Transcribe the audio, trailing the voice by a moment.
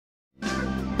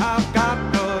I've got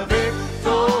the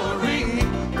victory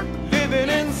living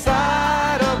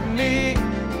inside of me.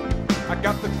 I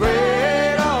got the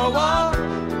greater one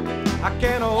I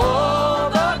can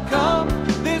overcome.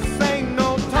 This ain't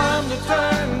no time to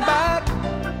turn back,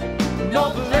 no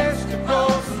place to go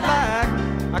slack.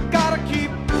 I gotta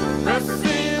keep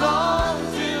pressing on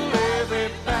till every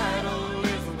battle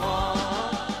is won.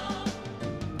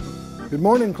 Good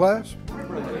morning, class.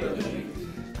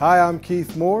 Hi, I'm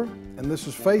Keith Moore, and this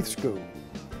is Faith School.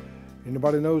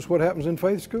 Anybody knows what happens in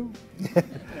Faith School?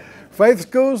 Faith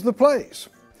School is the place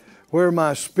where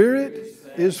my spirit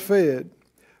is fed,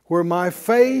 where my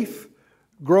faith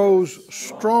grows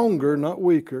stronger, not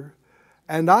weaker,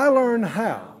 and I learn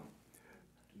how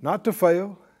not to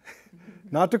fail,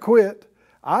 not to quit.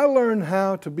 I learn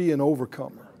how to be an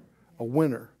overcomer, a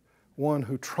winner, one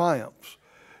who triumphs.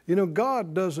 You know,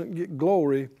 God doesn't get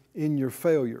glory in your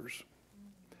failures.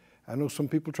 I know some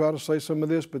people try to say some of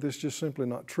this, but it's just simply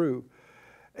not true.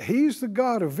 He's the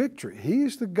God of victory.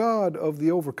 He's the God of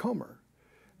the overcomer.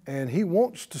 And He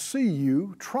wants to see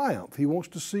you triumph. He wants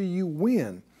to see you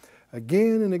win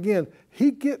again and again.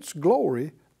 He gets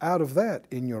glory out of that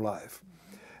in your life.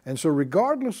 And so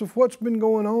regardless of what's been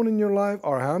going on in your life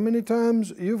or how many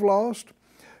times you've lost,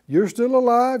 you're still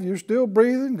alive, you're still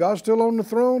breathing, God's still on the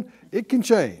throne, it can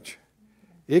change.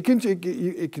 It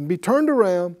can be turned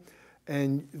around,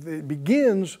 and it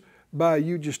begins by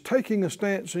you just taking a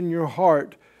stance in your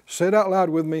heart. Say it out loud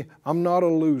with me, I'm not a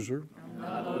loser.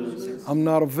 I'm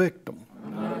not a victim.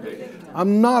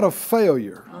 I'm not a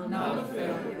failure.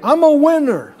 I'm a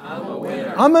winner.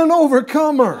 I'm an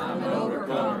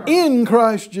overcomer. In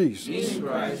Christ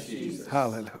Jesus.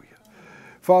 Hallelujah.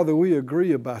 Father, we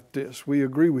agree about this. We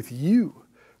agree with you.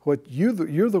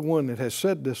 You're the one that has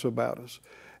said this about us.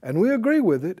 And we agree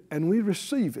with it, and we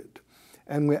receive it.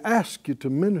 And we ask you to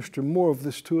minister more of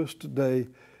this to us today.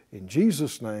 In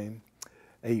Jesus' name,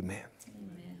 amen.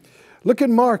 Look at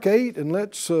Mark 8, and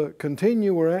let's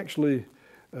continue. We're actually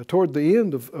toward the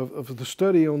end of the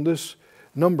study on this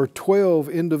number 12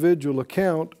 individual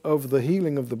account of the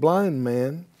healing of the blind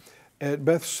man at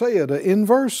Bethsaida in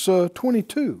verse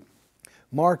 22.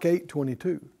 Mark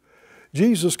 8:22.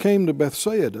 Jesus came to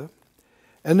Bethsaida,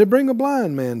 and they bring a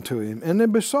blind man to him, and they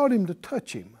besought him to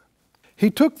touch him.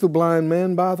 He took the blind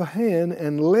man by the hand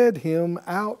and led him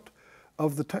out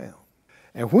of the town.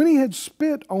 And when he had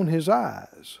spit on his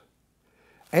eyes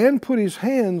and put his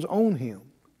hands on him,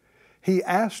 he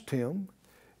asked him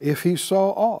if he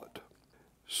saw aught.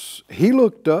 He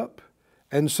looked up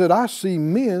and said, I see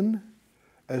men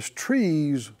as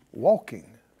trees walking.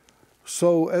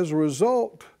 So as a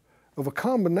result of a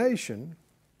combination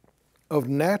of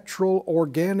natural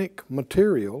organic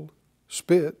material,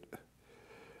 spit,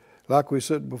 like we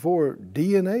said before,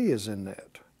 DNA is in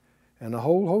that, and a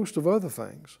whole host of other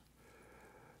things.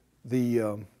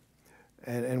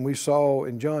 And we saw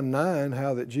in John 9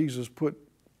 how that Jesus put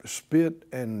spit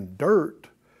and dirt,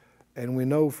 and we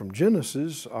know from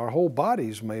Genesis our whole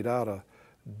body's made out of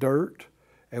dirt,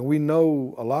 and we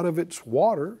know a lot of it's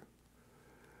water.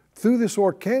 Through this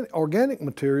organic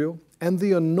material and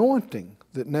the anointing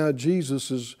that now Jesus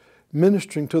is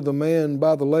ministering to the man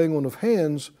by the laying on of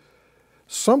hands,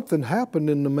 something happened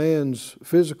in the man's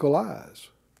physical eyes.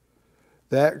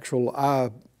 The actual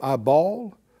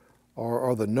eyeball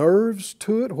or the nerves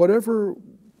to it, whatever,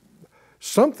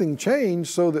 something changed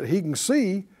so that he can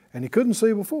see, and he couldn't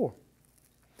see before.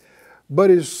 But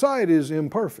his sight is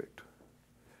imperfect.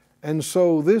 And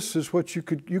so this is what you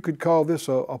could call this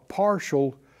a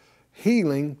partial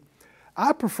healing.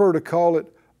 I prefer to call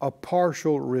it a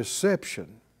partial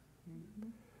reception,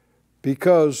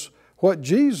 because what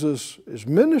Jesus is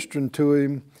ministering to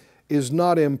him is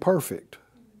not imperfect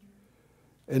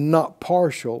and not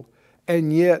partial,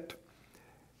 and yet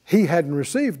he hadn't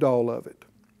received all of it.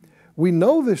 We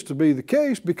know this to be the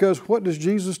case because what does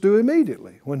Jesus do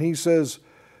immediately? When he says,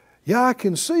 yeah, I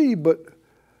can see, but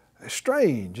it's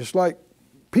strange. It's like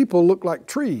people look like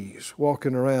trees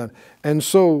walking around. And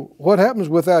so what happens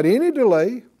without any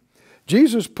delay,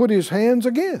 Jesus put his hands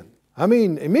again. I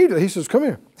mean, immediately he says, come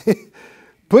here.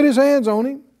 Put his hands on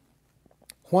him.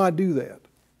 Why do that?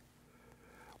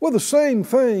 Well, the same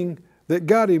thing that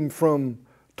got him from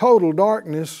total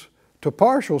darkness to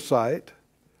partial sight,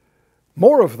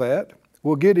 more of that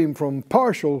will get him from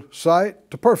partial sight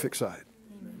to perfect sight.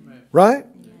 Amen. Right?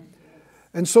 Amen.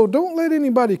 And so don't let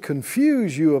anybody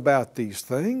confuse you about these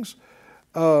things.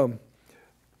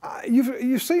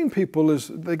 You've seen people as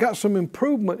they got some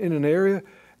improvement in an area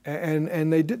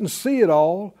and they didn't see it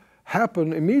all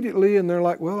happen immediately, and they're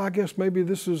like, well, I guess maybe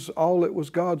this is all it was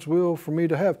God's will for me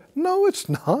to have. No, it's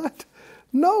not.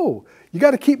 No, you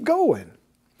got to keep going.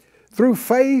 Through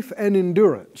faith and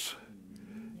endurance,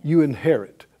 you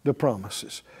inherit the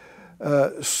promises.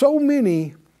 So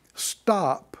many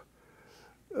stop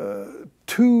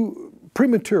too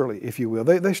prematurely, if you will.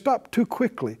 They stop too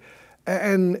quickly.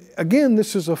 And again,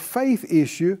 this is a faith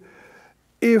issue.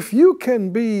 If you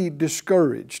can be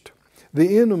discouraged,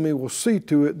 the enemy will see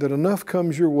to it that enough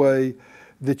comes your way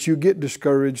that you get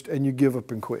discouraged and you give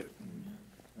up and quit.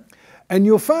 And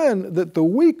you'll find that the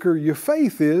weaker your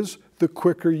faith is, the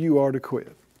quicker you are to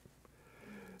quit.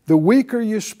 The weaker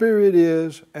your spirit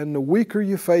is and the weaker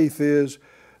your faith is,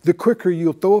 the quicker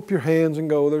you'll throw up your hands and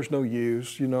go, there's no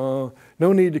use, no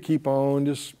need to keep on,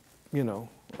 just,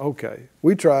 okay,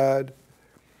 we tried.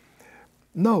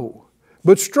 No,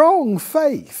 but strong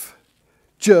faith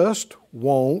just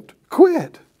won't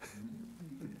quit.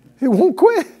 It won't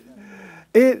quit.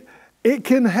 It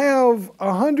can have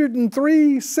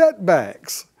 103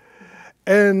 setbacks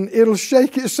and it'll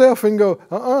shake itself and go,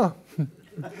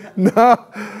 no,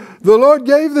 the Lord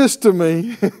gave this to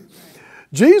me.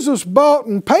 Jesus bought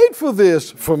and paid for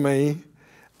this for me.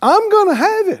 I'm going to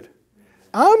have it.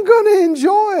 I'm going to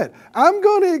enjoy it. I'm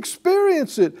going to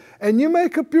experience it. And you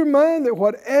make up your mind that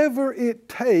whatever it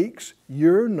takes,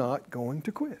 you're not going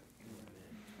to quit.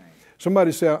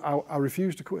 Somebody say, I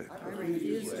refuse to quit. I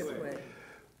refuse to quit.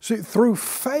 See, through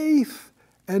faith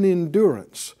and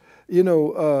endurance,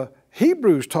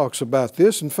 Hebrews talks about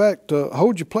this. In fact,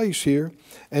 hold your place here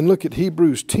and look at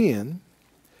Hebrews 10.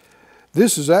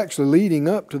 This is actually leading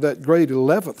up to that great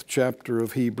 11th chapter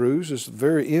of Hebrews. It's the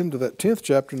very end of that 10th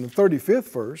chapter in the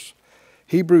 35th verse.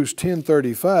 Hebrews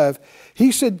 10:35.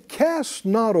 He said, cast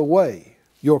not away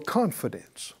your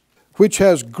confidence, which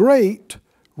has great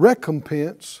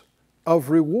recompense of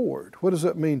reward. What does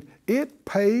that mean? It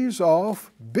pays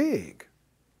off big.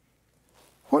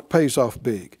 What pays off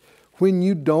big? When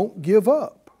you don't give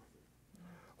up.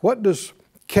 What does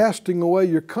casting away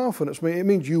your confidence mean? It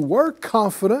means you were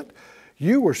confident,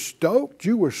 you were stoked,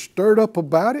 you were stirred up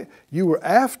about it, you were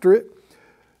after it.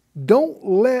 Don't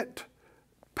let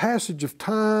passage of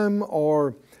time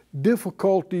or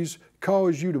difficulties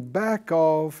cause you to back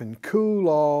off and cool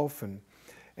off and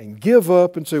give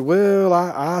up and say, well,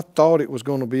 I thought it was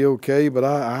going to be okay, but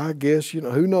I guess,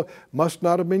 who knows? Must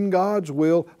not have been God's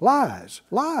will. Lies.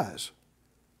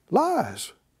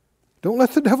 Don't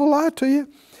let the devil lie to you.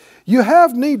 You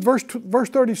have need, verse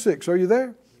 36, are you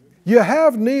there? You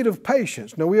have need of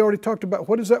patience. Now, we already talked about,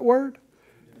 what is that word?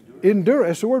 Endurance.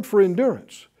 It's the word for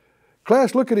endurance.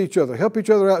 Class, look at each other. Help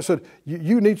each other out and said,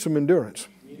 you need some endurance.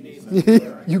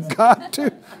 You got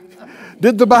to.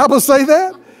 Did the Bible say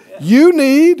that? You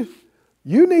need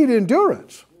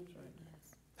endurance.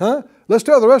 Huh? Let's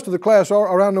tell the rest of the class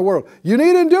around the world. You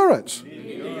need endurance.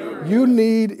 You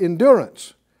need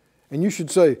endurance. And you should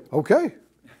say, okay.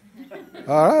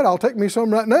 All right, I'll take me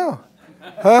some right now.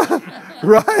 Huh?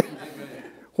 Right?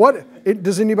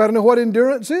 Does anybody know what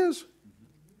endurance is?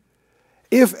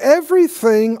 If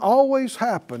everything always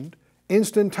happened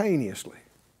instantaneously,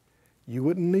 you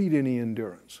wouldn't need any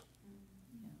endurance.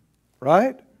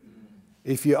 Right?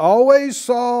 If you always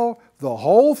saw the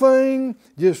whole thing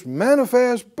just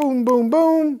manifest, boom, boom,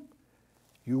 boom,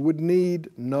 you would need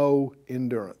no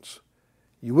endurance.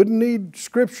 You wouldn't need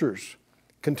scriptures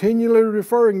continually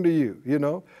referring to you,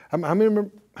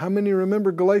 How many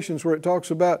remember Galatians where it talks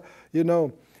about,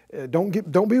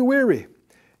 don't be weary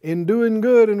in doing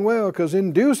good and well, because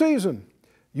in due season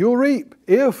you'll reap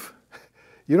if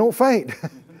you don't faint.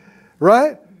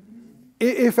 Right?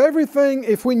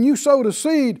 If when you sowed a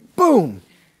seed, boom,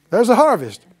 there's a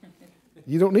harvest.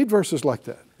 You don't need verses like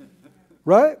that.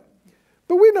 Right?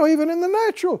 But we know even in the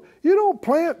natural, you don't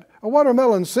plant a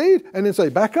watermelon seed and then say,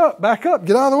 back up,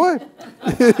 get out of the way.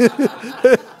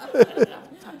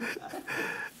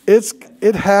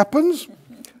 It happens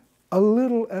a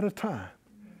little at a time.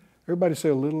 Everybody say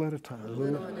a little at a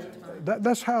time.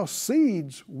 That's how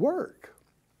seeds work.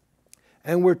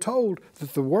 And we're told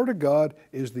that the Word of God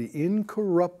is the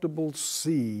incorruptible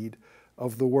seed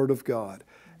of the Word of God.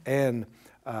 And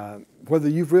whether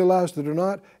you've realized it or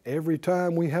not, every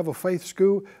time we have a faith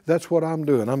school, that's what I'm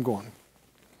doing. I'm going.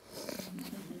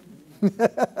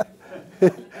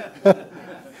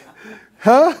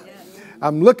 Huh?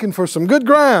 I'm looking for some good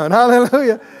ground.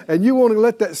 Hallelujah. And you want to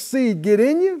let that seed get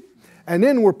in you? And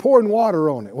then we're pouring water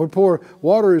on it.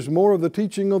 Water is more of the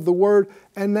teaching of the Word.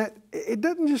 And that it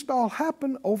doesn't just all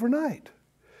happen overnight.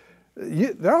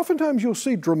 Oftentimes you'll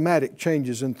see dramatic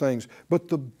changes in things, but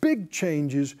the big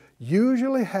changes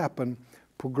usually happen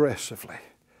progressively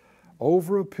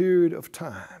over a period of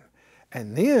time.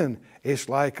 And then it's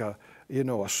like a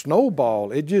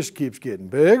snowball. It just keeps getting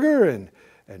bigger and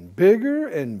bigger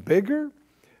and bigger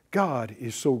God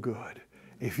is so good.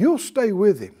 If you'll stay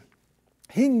with Him,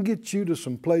 He can get you to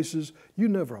some places you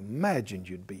never imagined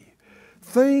you'd be.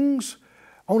 Things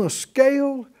on a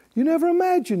scale you never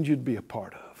imagined you'd be a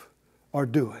part of or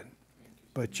doing.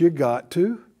 But you got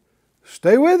to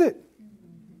stay with it.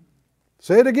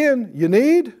 Say it again. You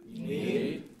need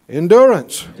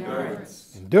endurance.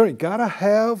 Endurance. Got to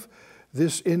have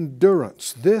this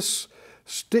endurance, this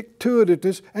stick to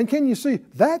it. And can you see,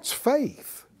 that's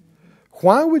faith.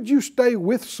 Why would you stay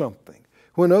with something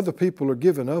when other people are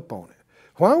giving up on it?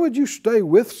 Why would you stay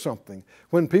with something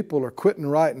when people are quitting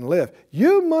right and left?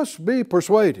 You must be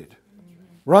persuaded,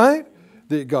 right?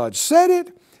 That God said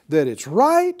it, that it's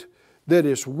right, that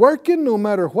it's working no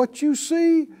matter what you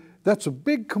see. That's a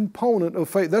big component of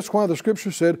faith. That's why the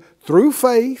Scripture said, through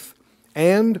faith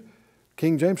and,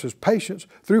 King James says, patience,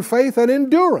 through faith and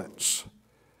endurance,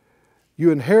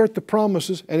 you inherit the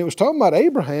promises. And it was talking about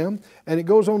Abraham, and it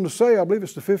goes on to say, I believe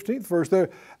it's the 15th verse there,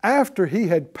 after he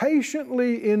had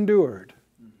patiently endured.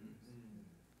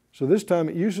 So this time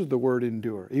it uses the word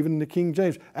endure, even in the King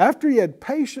James. After he had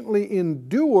patiently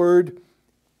endured,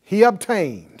 he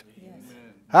obtained. Yes.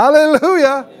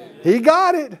 Hallelujah. Yes. He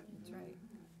got it.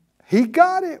 He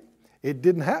got it. It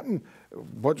didn't happen.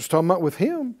 What was talking about with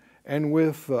him and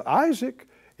with Isaac,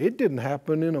 it didn't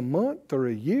happen in a month or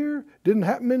a year. It didn't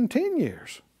happen in 10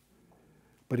 years.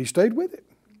 But he stayed with it.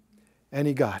 And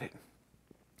he got it.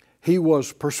 He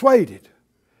was persuaded.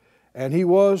 And he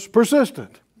was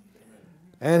persistent.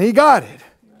 And he got it.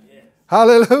 Yes.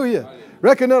 Hallelujah.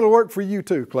 Reckon that'll work for you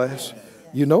too, class. Yes.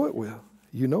 You know it will.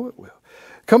 You know it will.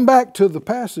 Come back to the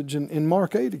passage in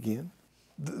Mark 8 again.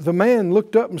 The man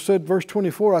looked up and said, verse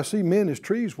 24, I see men as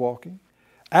trees walking.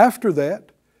 After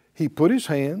that, he put his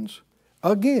hands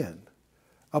again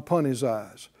upon his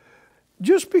eyes.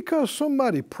 Just because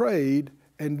somebody prayed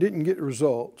and didn't get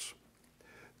results,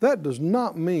 that does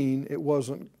not mean it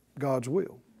wasn't God's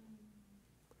will.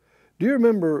 Do you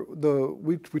remember,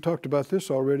 we talked about this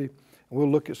already, and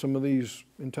we'll look at some of these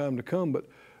in time to come, but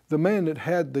the man that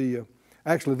had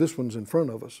actually this one's in front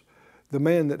of us, the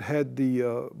man that had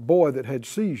the boy that had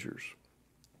seizures.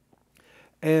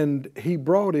 And he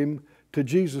brought him to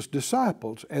Jesus'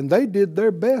 disciples, and they did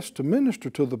their best to minister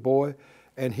to the boy,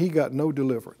 and he got no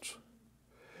deliverance.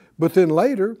 But then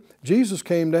later, Jesus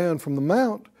came down from the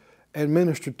mount and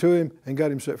ministered to him and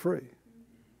got him set free.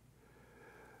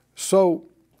 So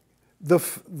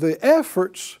the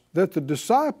efforts that the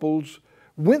disciples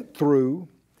went through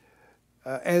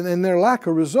and their lack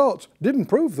of results didn't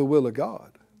prove the will of God.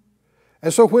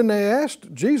 And so when they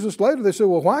asked Jesus later, they said,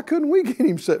 well, why couldn't we get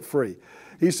him set free?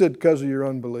 He said, because of your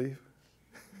unbelief.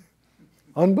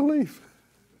 Unbelief.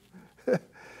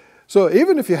 So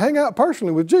even if you hang out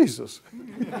personally with Jesus,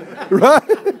 right,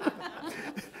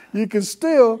 you can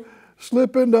still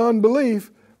slip into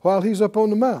unbelief while he's up on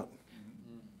the mount.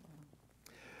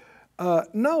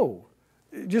 No,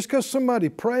 just because somebody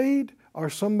prayed or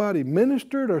somebody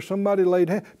ministered or somebody laid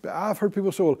hands. I've heard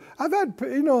people say, well, I've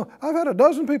had a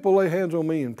dozen people lay hands on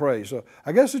me and pray, so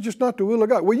I guess it's just not the will of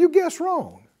God. Well, you guessed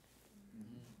wrong.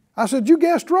 I said, you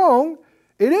guessed wrong.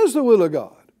 It is the will of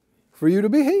God for you to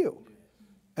be healed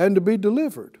and to be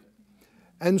delivered.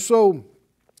 And so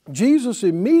Jesus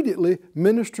immediately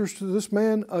ministers to this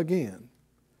man again,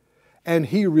 and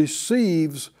he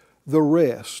receives the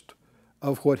rest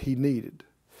of what he needed.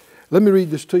 Let me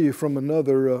read this to you from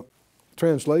another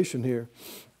translation here.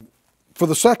 For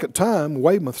the second time,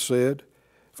 Weymouth said,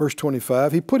 verse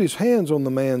 25, he put his hands on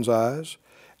the man's eyes,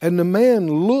 and the man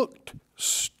looked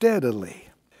steadily,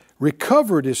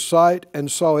 recovered his sight,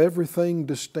 and saw everything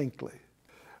distinctly.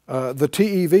 The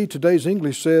TEV, today's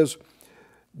English, says,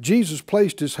 Jesus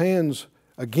placed his hands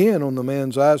again on the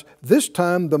man's eyes. This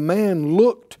time the man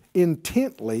looked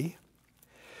intently,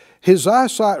 his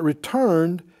eyesight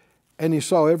returned, and he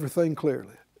saw everything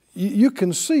clearly. You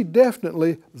can see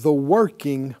definitely the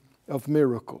working of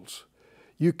miracles.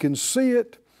 You can see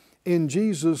it in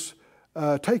Jesus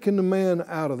taking the man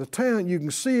out of the town. You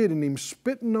can see it in him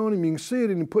spitting on him. You can see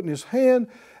it in him putting his hand.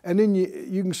 And then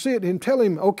you can see it in him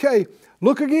telling him, okay,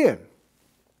 look again.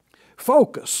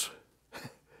 Focus.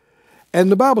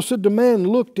 And the Bible said the man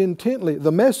looked intently.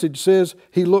 The Message says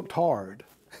he looked hard.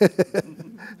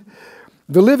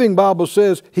 The Living Bible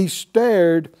says he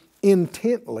stared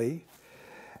intently,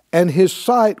 and his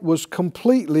sight was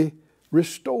completely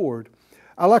restored.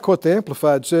 I like what the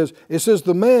Amplified says. It says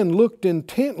the man looked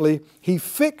intently. He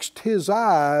fixed his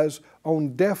eyes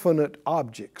on definite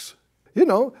objects. You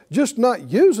know, just not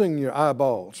using your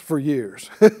eyeballs for years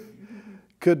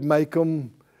could make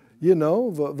them, you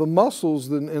know, the muscles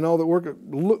and all that work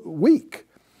look weak.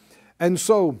 And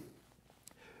so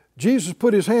Jesus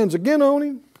put his hands again on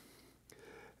him,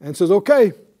 and says,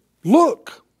 okay,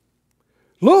 look,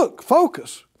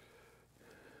 focus.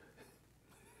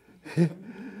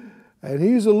 And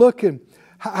he's a-looking.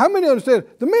 How many understand?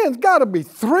 The man's got to be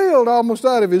thrilled almost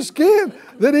out of his skin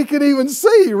that he can even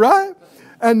see, right?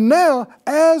 And now,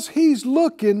 as he's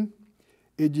looking,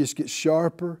 it just gets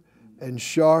sharper and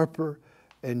sharper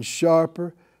and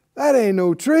sharper. That ain't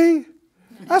no tree.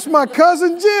 That's my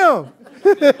cousin Jim.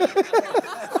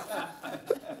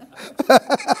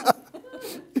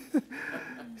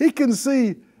 He can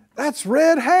see, that's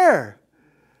red hair.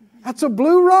 That's a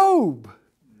blue robe.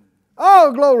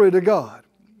 Oh, glory to God.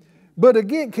 But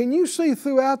again, can you see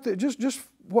throughout the, just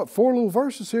what, 4 little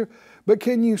verses here, but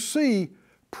can you see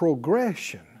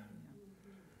progression?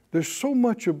 There's so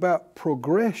much about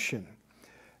progression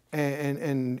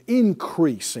and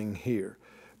increasing here,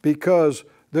 because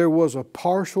there was a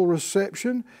partial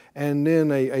reception and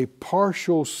then a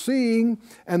partial seeing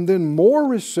and then more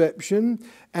reception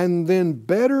and then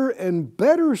better and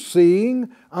better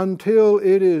seeing until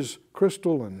it is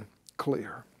crystal and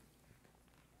clear.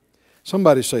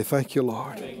 Somebody say, thank you,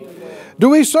 Lord. Thank you, Lord. Do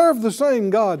we serve the same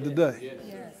God today?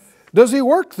 Yes. Does He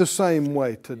work the same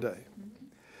way today?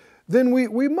 Then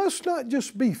we must not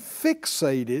just be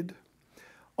fixated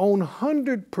on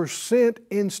 100%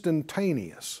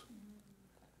 instantaneous.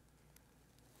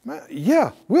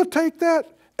 Yeah, we'll take that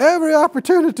every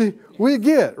opportunity we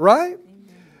get, right?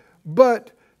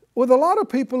 But with a lot of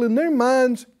people in their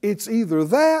minds, it's either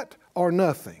that or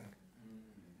nothing.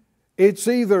 It's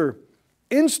either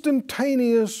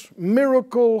instantaneous,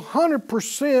 miracle,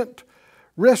 100%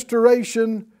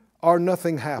 restoration, or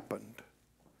nothing happened.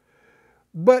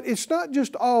 But it's not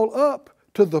just all up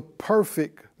to the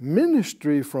perfect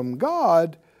ministry from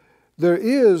God. There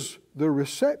is the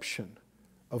reception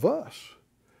of us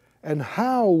and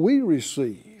how we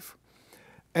receive.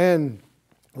 And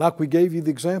like we gave you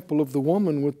the example of the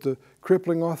woman with the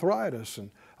crippling arthritis and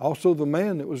also the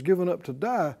man that was given up to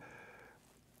die,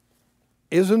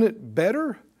 isn't it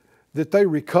better that they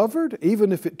recovered,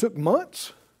 even if it took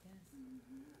months,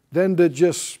 than to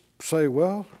just say,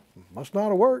 well, must not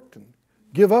have worked, and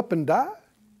give up and die?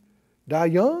 Die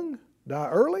young? Die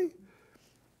early?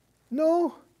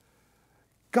 No.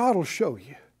 God will show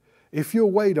you if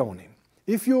you'll wait on Him,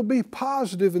 if you'll be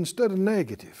positive instead of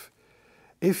negative,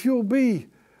 if you'll be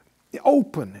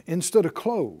open instead of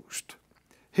closed.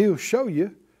 He'll show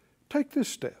you, take this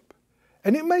step.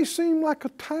 And it may seem like a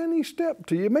tiny step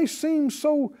to you. It may seem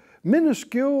so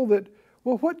minuscule that,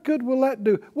 well, what good will that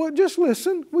do? Well, just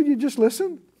listen. Will you just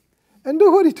listen? And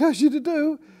do what He tells you to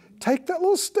do. Take that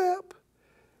little step.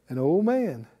 And oh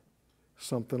man,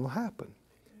 something will happen.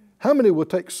 How many will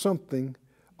take something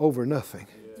over nothing?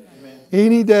 Yes.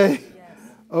 Any day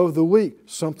of the week,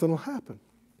 something will happen.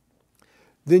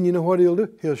 Then you know what He'll do?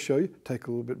 He'll show you, take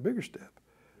a little bit bigger step.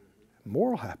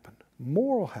 More will happen.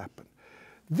 More will happen.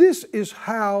 This is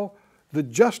how the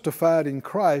justified in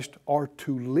Christ are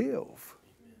to live.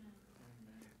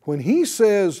 When He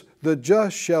says the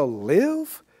just shall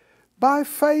live by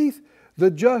faith,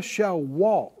 the just shall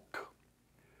walk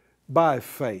by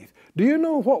faith. Do you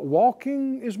know what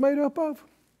walking is made up of?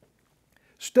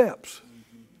 Steps.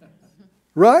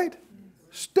 Right?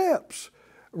 Steps.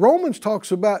 Romans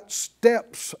talks about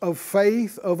steps of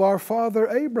faith of our father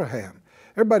Abraham.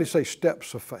 Everybody say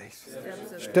steps of faith.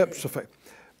 Steps of faith.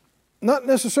 Not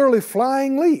necessarily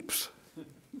flying leaps,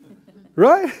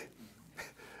 right?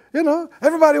 You know,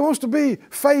 everybody wants to be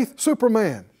faith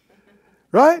Superman,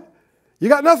 right? You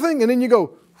got nothing and then you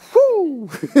go, whoo!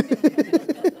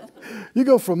 You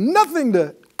go from nothing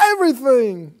to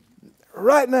everything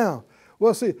right now.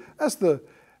 Well, see, that's the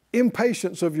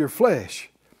impatience of your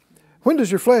flesh. When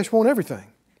does your flesh want everything?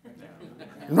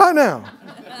 Right now.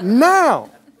 Now.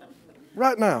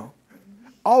 Right now.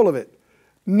 All of it.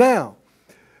 Now.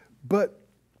 But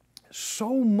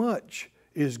so much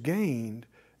is gained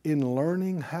in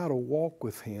learning how to walk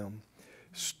with Him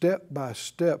step by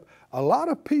step. A lot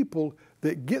of people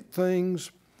that get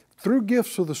things through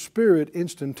gifts of the Spirit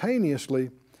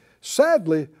instantaneously,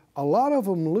 sadly, a lot of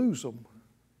them lose them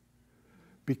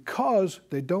because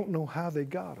they don't know how they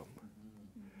got them.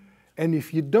 And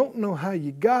if you don't know how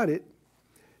you got it,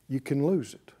 you can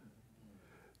lose it.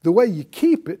 The way you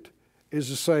keep it is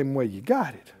the same way you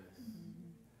got it.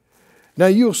 Now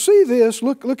you'll see this,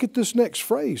 look at this next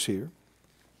phrase here.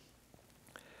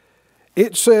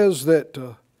 It says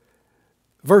that,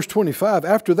 verse 25,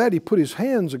 after that He put His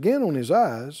hands again on his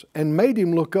eyes and made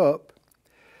him look up.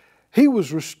 He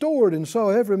was restored and saw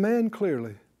every man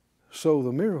clearly. So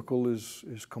the miracle is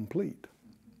complete.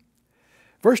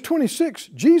 Verse 26,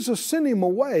 Jesus sent him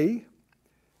away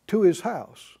to His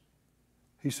house.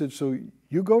 He said, so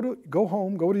You go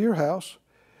home, go to your house,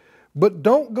 but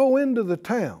don't go into the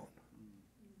town.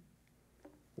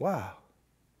 Wow.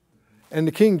 And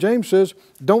the King James says,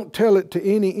 don't tell it to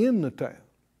any in the town.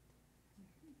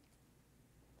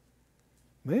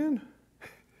 Man,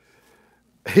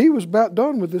 he was about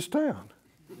done with this town,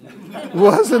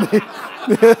 wasn't he?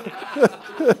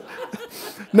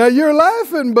 Now you're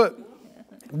laughing, but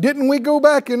didn't we go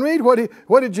back and read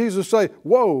what did Jesus say?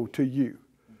 Woe to you,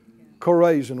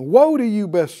 Chorazin. Woe to you,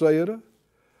 Bethsaida.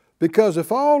 Because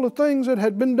if all the things that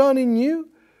had been done in you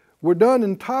were done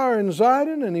in Tyre and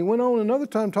Zidon, and he went on another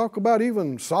time to talk about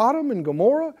even Sodom and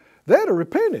Gomorrah, they'd have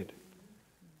repented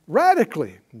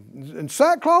radically in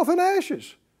sackcloth and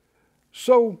ashes.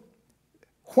 So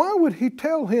why would he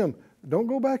tell him, don't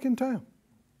go back in town?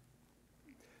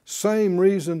 Same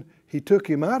reason he took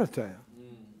him out of town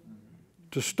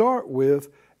to start with.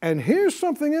 And here's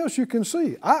something else you can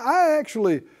see. I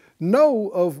actually know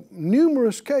of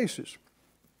numerous cases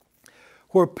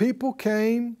where people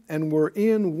came and were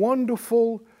in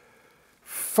wonderful,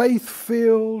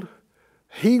 faith-filled,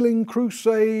 healing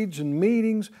crusades and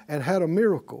meetings and had a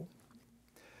miracle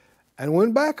and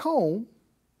went back home,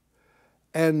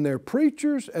 and their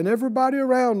preachers and everybody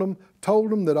around them told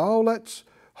them that all that's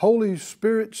Holy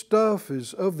Spirit stuff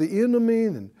is of the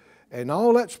enemy and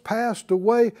all that's passed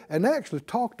away, and actually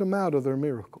talked them out of their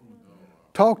miracle,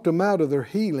 talked them out of their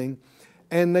healing,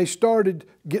 and they started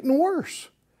getting worse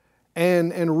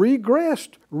and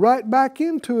regressed right back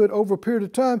into it over a period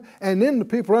of time. And then the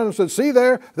people around them said, see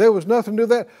there was nothing to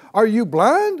that. Are you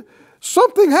blind?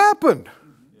 Something happened,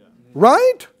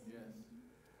 right?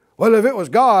 Well, if it was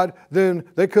God, then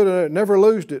they could have never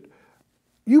lost it.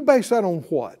 You base that on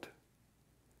what?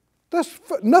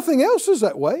 Nothing else is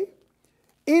that way.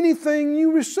 Anything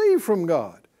you receive from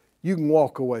God, you can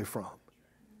walk away from.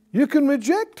 You can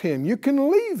reject Him. You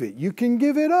can leave it. You can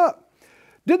give it up.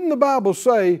 Didn't the Bible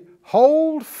say,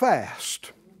 hold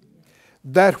fast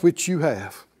that which you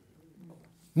have?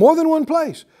 More than one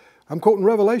place. I'm quoting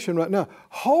Revelation right now.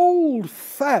 Hold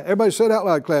fast. Everybody say it out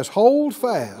loud, class. Hold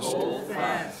fast. Hold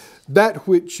fast that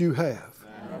which you have.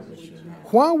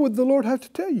 Why would the Lord have to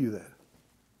tell you that?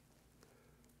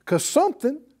 Because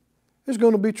something is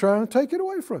going to be trying to take it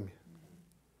away from you.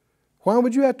 Why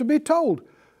would you have to be told?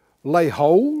 Lay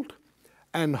hold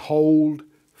and hold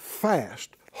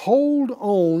fast. Hold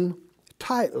on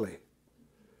tightly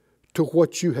to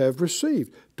what you have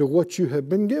received, to what you have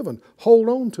been given. Hold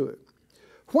on to it.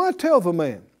 Why tell the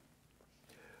man,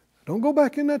 don't go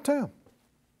back in that town?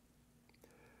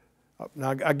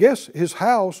 Now, I guess his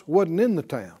house wasn't in the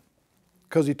town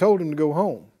because he told him to go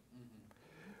home.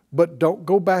 But don't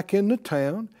go back in the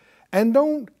town, and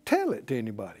don't tell it to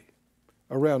anybody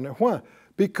around there. Why?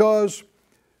 Because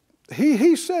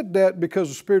he said that because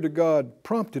the Spirit of God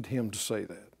prompted him to say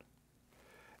that.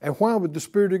 And why would the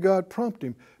Spirit of God prompt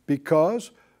him?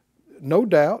 Because, no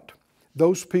doubt,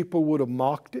 those people would have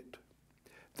mocked it.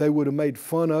 They would have made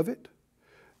fun of it.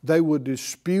 They would have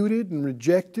disputed and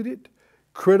rejected it,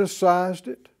 criticized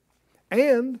it.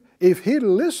 And if he'd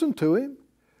listened to him,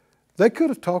 they could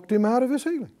have talked him out of his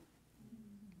healing.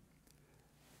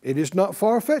 It is not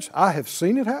far-fetched. I have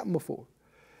seen it happen before.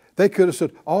 They could have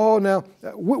said, oh, now,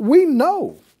 we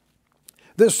know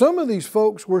that some of these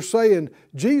folks were saying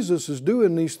Jesus is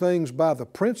doing these things by the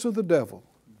prince of the devil.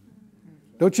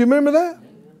 Don't you remember that?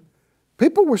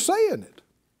 People were saying it.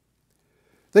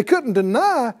 They couldn't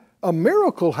deny a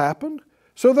miracle happened,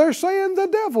 so they're saying the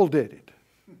devil did it.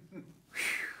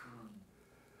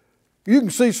 You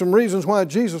can see some reasons why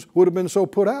Jesus would have been so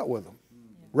put out with them,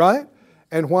 right?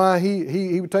 And why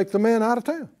he would take the man out of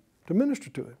town to minister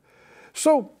to him.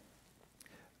 So,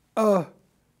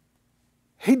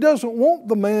 he doesn't want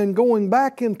the man going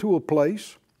back into a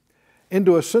place,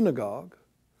 into a synagogue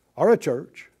or a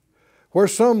church, where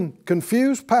some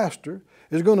confused pastor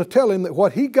is going to tell him that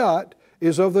what he got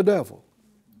is of the devil.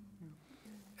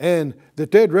 And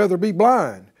that they'd rather be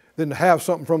blind than to have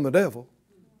something from the devil.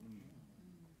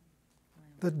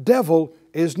 The devil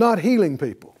is not healing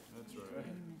people.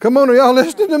 Come on, are y'all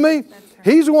listening to me?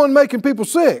 He's the one making people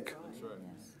sick.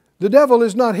 The devil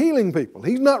is not healing people.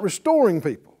 He's not restoring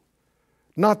people.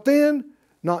 Not then,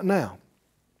 not now.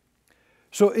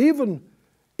 So even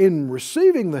in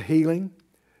receiving the healing,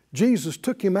 Jesus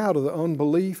took him out of the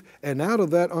unbelief and out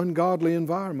of that ungodly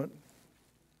environment.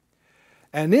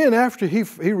 And then after he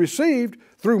received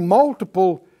through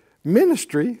multiple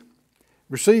ministry,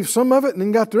 received some of it and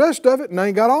then got the rest of it, and now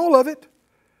he got all of it.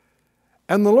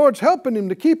 And the Lord's helping him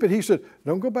to keep it. He said,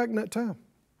 don't go back in that town.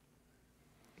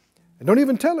 And don't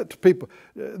even tell it to people.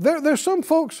 There's some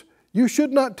folks, you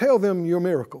should not tell them your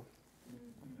miracle.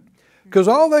 Because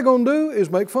all they're going to do is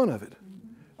make fun of it.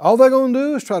 All they're going to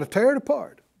do is try to tear it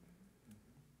apart.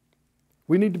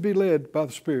 We need to be led by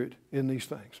the Spirit in these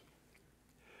things.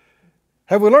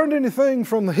 Have we learned anything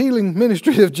from the healing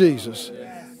ministry of Jesus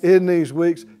in these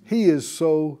weeks? He is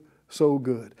so, so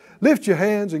good. Lift your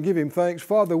hands and give Him thanks.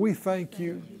 Father, we thank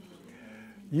You.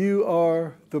 You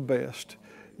are the best.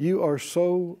 You are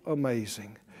so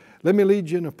amazing. Let me lead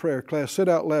you in a prayer class. Sit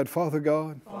out loud. Father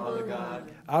God,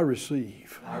 I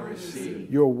receive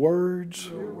Your words,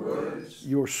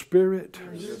 Your Spirit,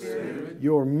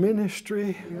 Your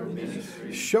ministry.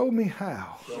 Show me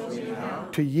how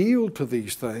to yield to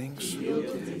these things,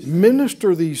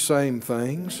 minister these same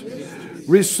things,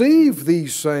 receive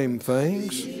these same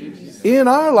things in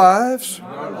our lives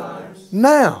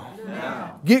now.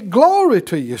 Get glory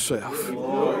to Yourself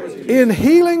in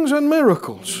healings and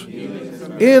miracles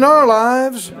in our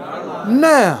lives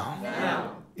now,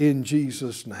 in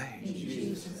Jesus'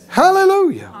 name.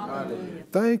 Hallelujah.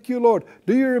 Thank You, Lord.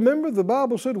 Do you remember the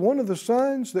Bible said one of the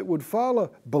signs that would follow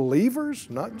believers,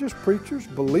 not just preachers,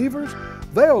 believers,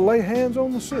 they'll lay hands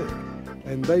on the sick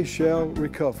and they shall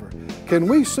recover. Can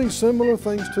we see similar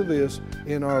things to this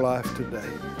in our life today?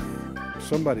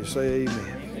 Somebody say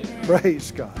amen.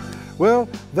 Praise God. Well,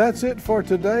 that's it for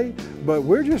today, but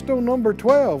we're just on number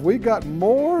 12. We've got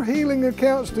more healing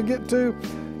accounts to get to.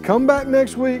 Come back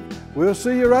next week. We'll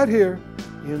see you right here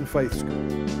in Faith School.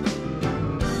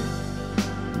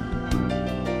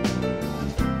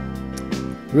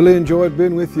 Really enjoyed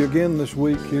being with you again this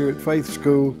week here at Faith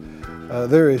School.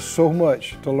 There is so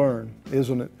much to learn,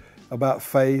 isn't it, about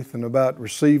faith and about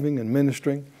receiving and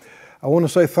ministering. I want to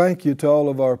say thank you to all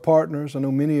of our partners. I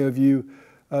know many of you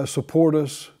support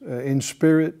us in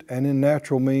spirit and in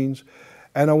natural means.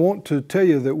 And I want to tell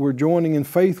you that we're joining in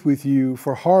faith with you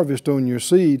for harvest on your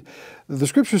seed. The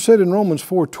Scripture said in Romans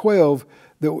 4:12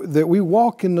 that we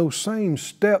walk in those same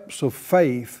steps of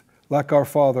faith like our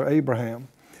father Abraham.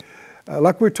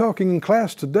 Like we're talking in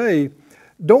class today,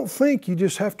 don't think you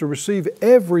just have to receive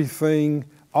everything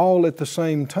all at the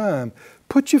same time.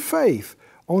 Put your faith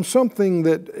on something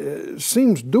that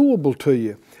seems doable to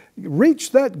you.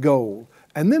 Reach that goal.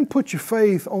 And then put your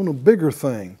faith on a bigger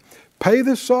thing. Pay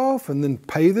this off and then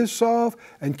pay this off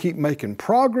and keep making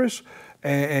progress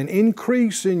and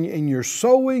increase in your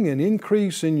sowing and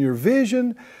increase in your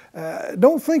vision.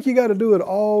 Don't think you got to do it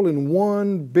all in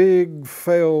one big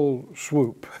fell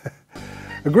swoop.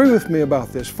 Agree with me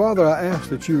about this. Father, I ask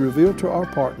that You reveal to our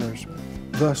partners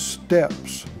the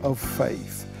steps of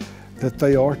faith that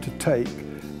they are to take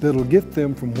that'll get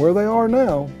them from where they are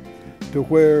now to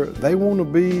where they want to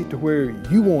be, to where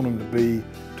You want them to be,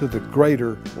 to the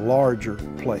greater, larger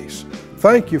place.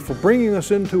 Thank You for bringing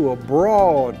us into a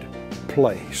broad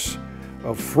place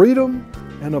of freedom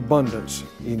and abundance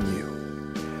in You.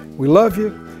 We love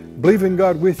You, believe in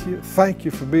God with you. Thank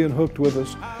You for being hooked with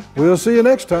us. We'll see you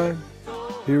next time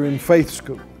here in Faith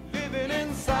School.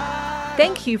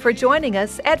 Thank you for joining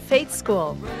us at Faith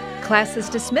School. Class is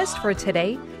dismissed for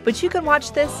today, but you can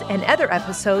watch this and other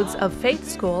episodes of Faith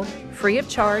School free of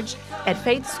charge at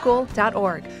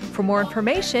faithschool.org. For more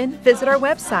information, visit our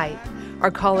website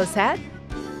or call us at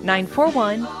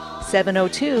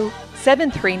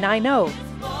 941-702-7390.